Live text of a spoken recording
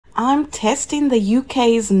I'm testing the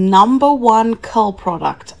UK's #1 curl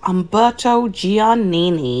product, Umberto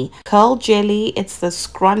Giannini Curl Jelly. It's the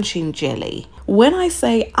Scrunching Jelly. When I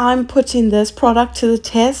say I'm putting this product to the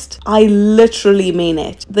test, I literally mean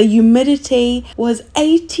it. The humidity was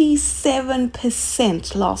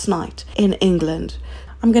 87% last night in England.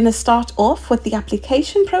 I'm going to start off with the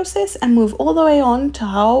application process and move all the way on to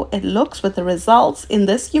how it looks with the results in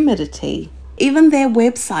this humidity. Even their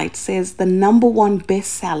website says the #1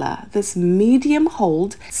 bestseller, this medium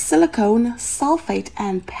hold, silicone, sulfate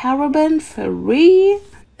and paraben-free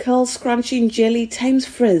curl scrunching jelly tames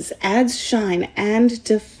frizz, adds shine and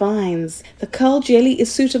defines. The curl jelly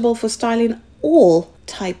is suitable for styling all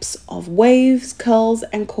types of waves, curls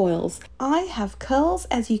and coils. I have curls,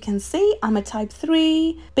 as you can see. I'm a type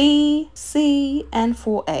 3, B, C and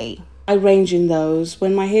 4A. I range in those.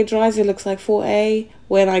 When my hair dries, it looks like 4A.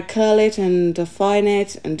 When I curl it and define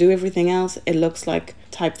it and do everything else, it looks like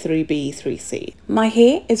type 3B, 3C. My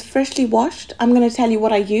hair is freshly washed. I'm going to tell you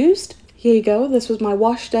what I used. Here you go. This was my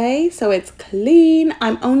wash day, so it's clean.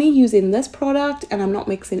 I'm only using this product and I'm not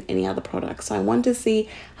mixing any other products. So I want to see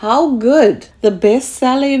how good the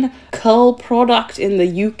best-selling curl product in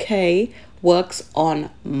the UK works on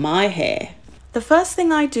my hair. The first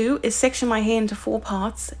thing I do is section my hair into 4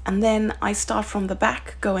 parts, and then I start from the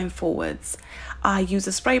back going forwards. I use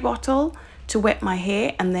a spray bottle to wet my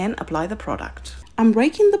hair and then apply the product. I'm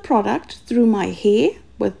raking the product through my hair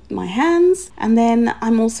with my hands, and then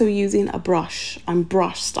I'm also using a brush. I'm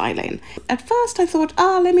brush styling. At first I thought,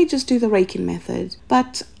 let me just do the raking method.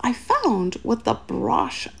 But I found with the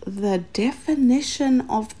brush, the definition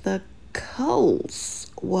of the curls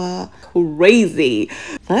were crazy.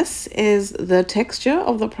 This is the texture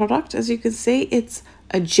of the product. As you can see, it's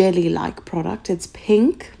a jelly-like product. It's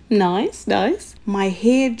pink. Nice, nice. My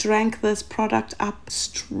hair drank this product up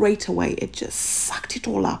straight away. It just sucked it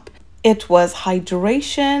all up. It was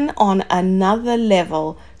hydration on another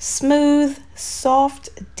level. Smooth, soft,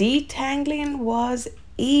 detangling was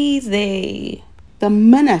easy. The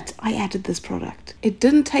minute I added this product, it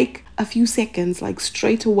didn't take a few seconds, like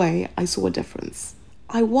straight away, I saw a difference.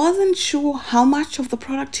 I wasn't sure how much of the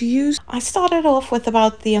product to use. I started off with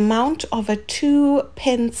about the amount of a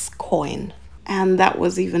 2p coin, and that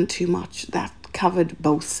was even too much. That covered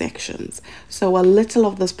both sections. So a little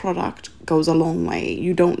of this product goes a long way.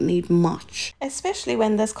 You don't need much, especially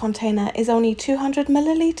when this container is only 200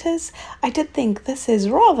 milliliters. I did think this is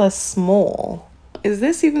rather small. Is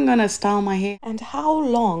this even gonna style my hair? And how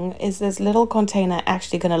long is this little container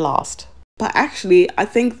actually gonna last? But actually, I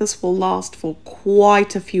think this will last for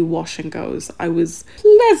quite a few wash and goes. I was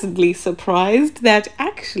pleasantly surprised that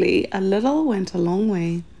actually a little went a long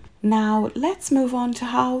way. Now let's move on to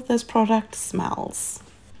how this product smells.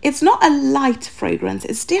 It's not a light fragrance.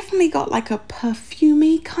 It's definitely got like a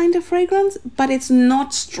perfumey kind of fragrance, but it's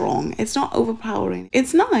not strong. It's not overpowering.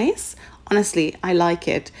 It's nice. Honestly, I like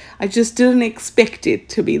it. I just didn't expect it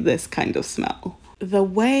to be this kind of smell. The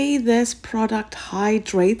way this product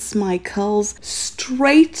hydrates my curls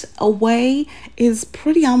straight away is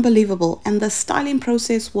pretty unbelievable. And the styling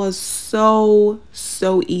process was so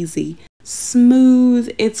easy. Smooth,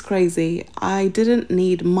 it's crazy. I didn't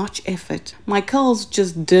need much effort. My curls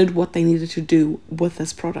just did what they needed to do with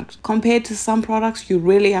this product. Compared to some products, you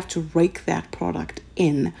really have to rake that product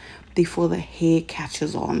in before the hair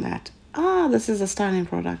catches on that. This is a styling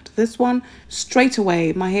product. This one, straight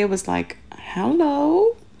away, my hair was like,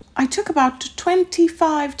 hello. I took about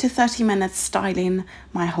 25 to 30 minutes styling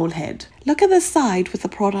my whole head. Look at the side with the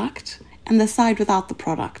product and the side without the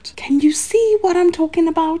product. Can you see what I'm talking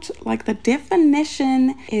about? Like, the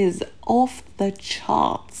definition is off the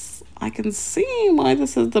charts. I can see why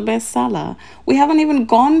this is the bestseller. We haven't even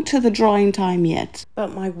gone to the drying time yet,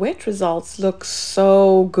 but my wet results look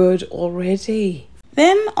so good already.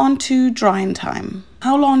 Then on to drying time.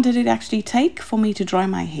 How long did it actually take for me to dry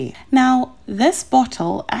my hair? Now, this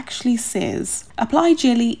bottle actually says, apply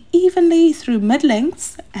jelly evenly through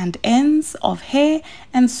mid-lengths and ends of hair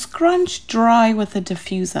and scrunch dry with a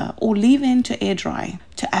diffuser or leave in to air dry.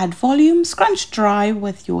 To add volume, scrunch dry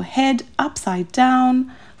with your head upside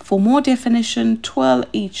down. For more definition, twirl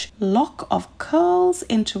each lock of curls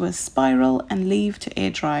into a spiral and leave to air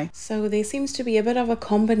dry. So there seems to be a bit of a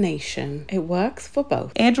combination. It works for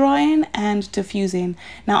both air drying and diffusing.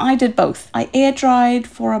 Now I did both. I air dried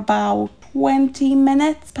for about 20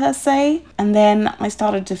 minutes per se, and then I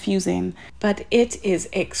started diffusing. But it is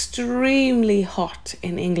extremely hot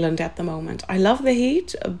in England at the moment. I love the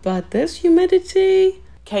heat, but this humidity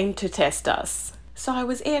came to test us. So I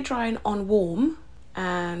was air drying on warm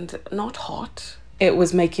and not hot. It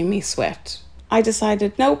was making me sweat. I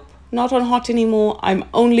decided, nope, not on hot anymore. I'm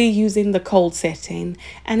only using the cold setting,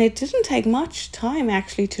 and it didn't take much time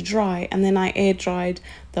actually to dry, and then I air dried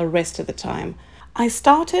the rest of the time. I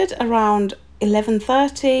started around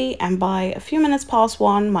 11:30, and by a few minutes past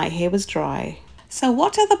 1 my hair was dry. So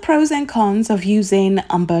what are the pros and cons of using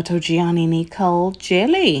Umberto Giannini Curl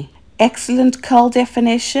Jelly? Excellent curl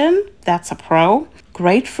definition, that's a pro.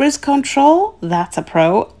 Great frizz control, that's a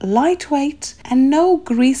pro. Lightweight and no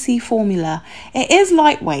greasy formula. It is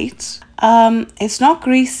lightweight. It's not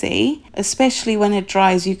greasy, especially when it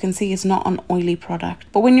dries. You can see it's not an oily product.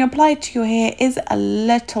 But when you apply it to your hair, it is a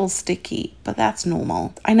little sticky, but that's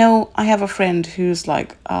normal. I know I have a friend who's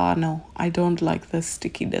like, no, I don't like the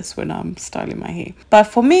stickiness when I'm styling my hair. But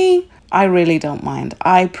for me, I really don't mind.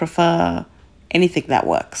 I prefer anything that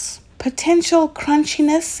works. Potential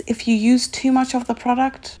crunchiness if you use too much of the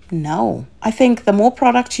product? No. I think the more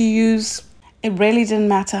product you use, it really didn't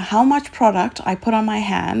matter how much product I put on my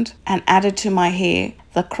hand and added to my hair,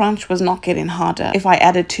 the crunch was not getting harder if I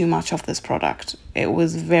added too much of this product. It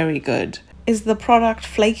was very good. Is the product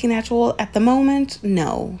flaking at all at the moment?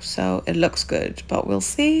 No. So it looks good, but we'll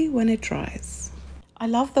see when it dries. I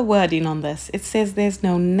love the wording on this. It says there's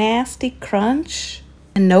no nasty crunch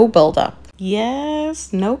and no buildup.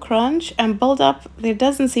 Yes, no crunch and buildup. There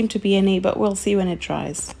doesn't seem to be any, but we'll see when it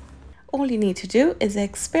dries. All you need to do is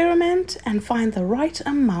experiment and find the right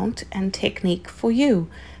amount and technique for you.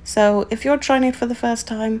 So if you're trying it for the first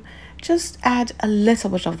time, just add a little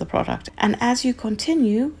bit of the product. And as you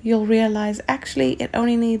continue, you'll realize actually it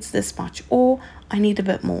only needs this much, or I need a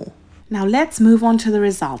bit more. Now let's move on to the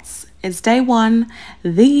results. It's day 1.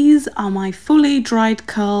 These are my fully dried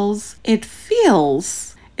curls. It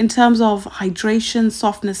feels, in terms of hydration,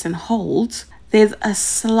 softness and hold, there's a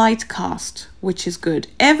slight cast, which is good,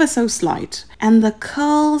 ever so slight. And the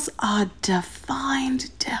curls are defined.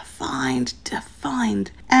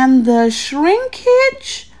 And the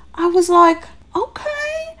shrinkage, I was like,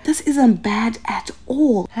 okay, this isn't bad at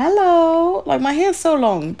all. Hello, like my hair's so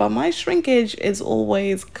long, but my shrinkage is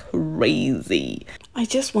always crazy. I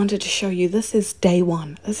just wanted to show you, this is day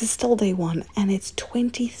 1. This is still day 1, and it's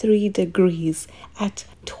 23 degrees at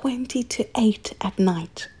 20 to 8 at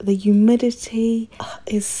night. The humidity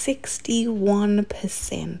is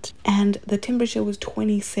 61%, and the temperature was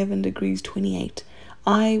 27 degrees, 28.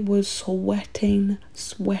 I was sweating.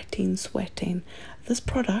 This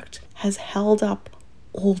product has held up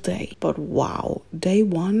all day, but wow, day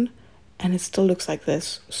 1, and it still looks like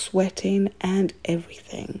this, sweating and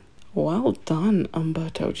everything. Well done,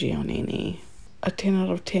 Umberto Giannini. A 10 out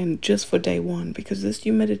of 10 just for day 1, because this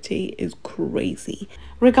humidity is crazy.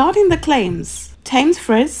 Regarding the claims, tames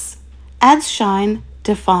frizz, adds shine,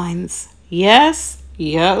 defines. Yes.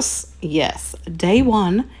 Day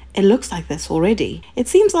 1, it looks like this already. It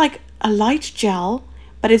seems like a light gel,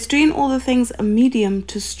 but it's doing all the things a medium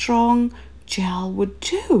to strong gel would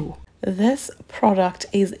do. This product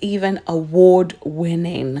is even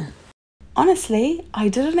award-winning. Honestly, I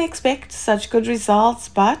didn't expect such good results,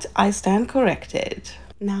 but I stand corrected.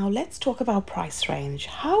 Now let's talk about price range.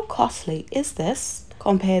 How costly is this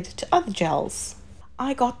compared to other gels?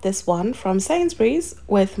 I got this one from Sainsbury's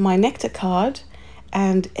with my Nectar card,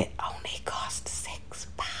 and it only cost £6.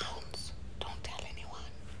 Don't tell anyone.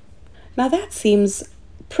 Now that seems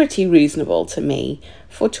pretty reasonable to me.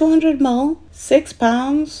 For 200ml,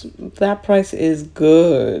 £6, that price is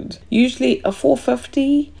good. Usually a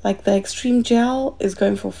 450, like the extreme gel, is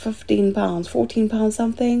going for £15, £14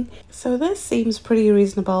 something. So this seems pretty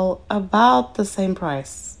reasonable, about the same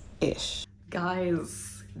price-ish.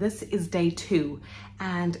 Guys, this is day 2,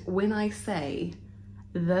 and when I say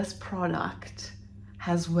this product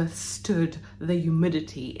has withstood the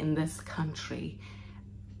humidity in this country,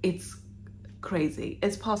 it's crazy.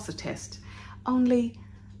 It's passed the test. Only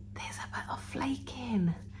there's a bit of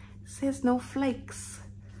flaking. It says no flakes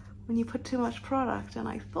when you put too much product, and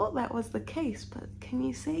I thought that was the case, but can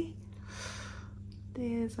you see?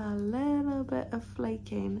 There's a little bit of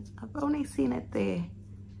flaking. I've only seen it there,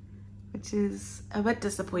 which is a bit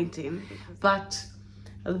disappointing, but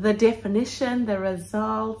the definition, the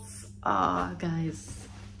results are, guys,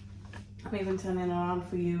 I'm even turning around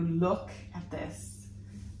for you. Look at this.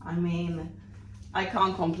 I mean, I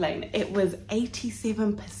can't complain. It was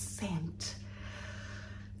 87%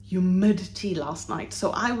 humidity last night,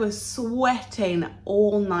 so I was sweating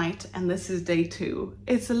all night, and this is day 2.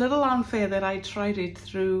 It's a little unfair that I tried it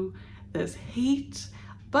through this heat,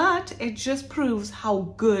 but it just proves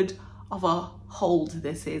how good of a hold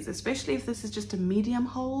this is, especially if this is just a medium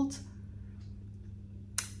hold.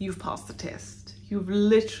 You've passed the test. You've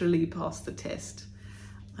literally passed the test.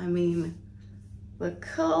 I mean, The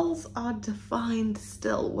curls are defined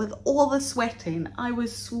still with all the sweating. I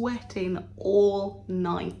was sweating all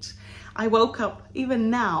night. I woke up,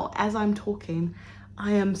 even now as I'm talking,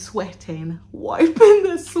 I am sweating, wiping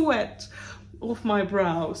the sweat off my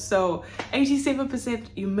brow. So 87%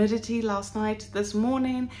 humidity last night. This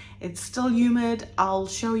morning it's still humid. I'll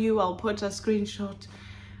show you, I'll put a screenshot.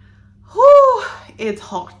 Whew, it's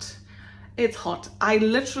hot. It's hot. I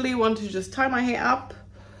literally want to just tie my hair up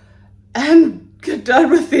and get done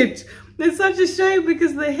with it. It's such a shame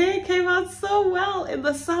because the hair came out so well in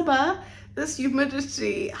the summer. This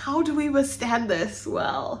humidity, how do we withstand this?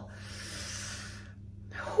 Well,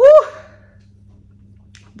 whew.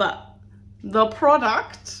 But the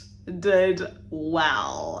product did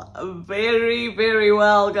well. Very, very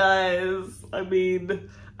well, guys. I mean,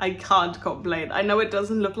 I can't complain. I know it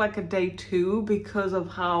doesn't look like a day 2 because of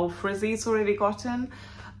how frizzy it's already gotten,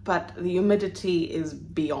 but the humidity is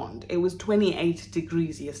beyond. It was 28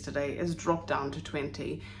 degrees yesterday. It's dropped down to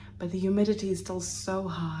 20, but the humidity is still so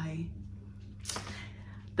high.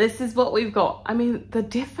 This is what we've got. I mean, the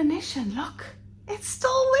definition, look, it's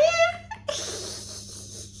still there.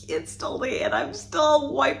 It's still there, and I'm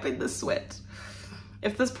still wiping the sweat.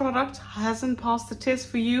 If this product hasn't passed the test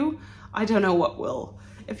for you, I don't know what will.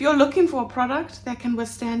 If you're looking for a product that can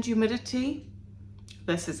withstand humidity,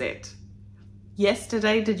 this is it.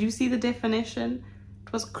 Yesterday, did you see the definition?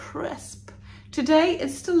 It was crisp. Today, it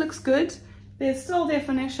still looks good. There's still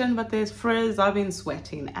definition, but there's frizz. I've been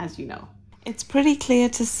sweating, as you know. It's pretty clear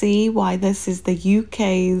to see why this is the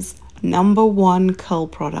UK's #1 curl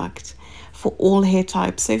product for all hair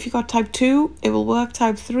types. So if you got type 2, it will work.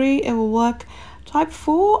 Type 3, it will work. Type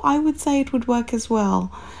 4, I would say it would work as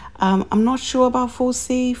well. I'm not sure about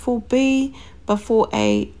 4C, 4B, but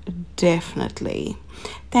 4A, definitely.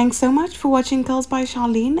 Thanks so much for watching Curls by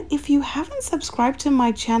Sharlene. If you haven't subscribed to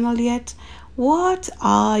my channel yet, what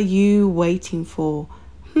are you waiting for?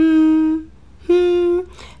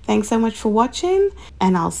 Thanks so much for watching,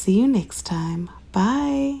 and I'll see you next time.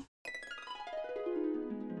 Bye.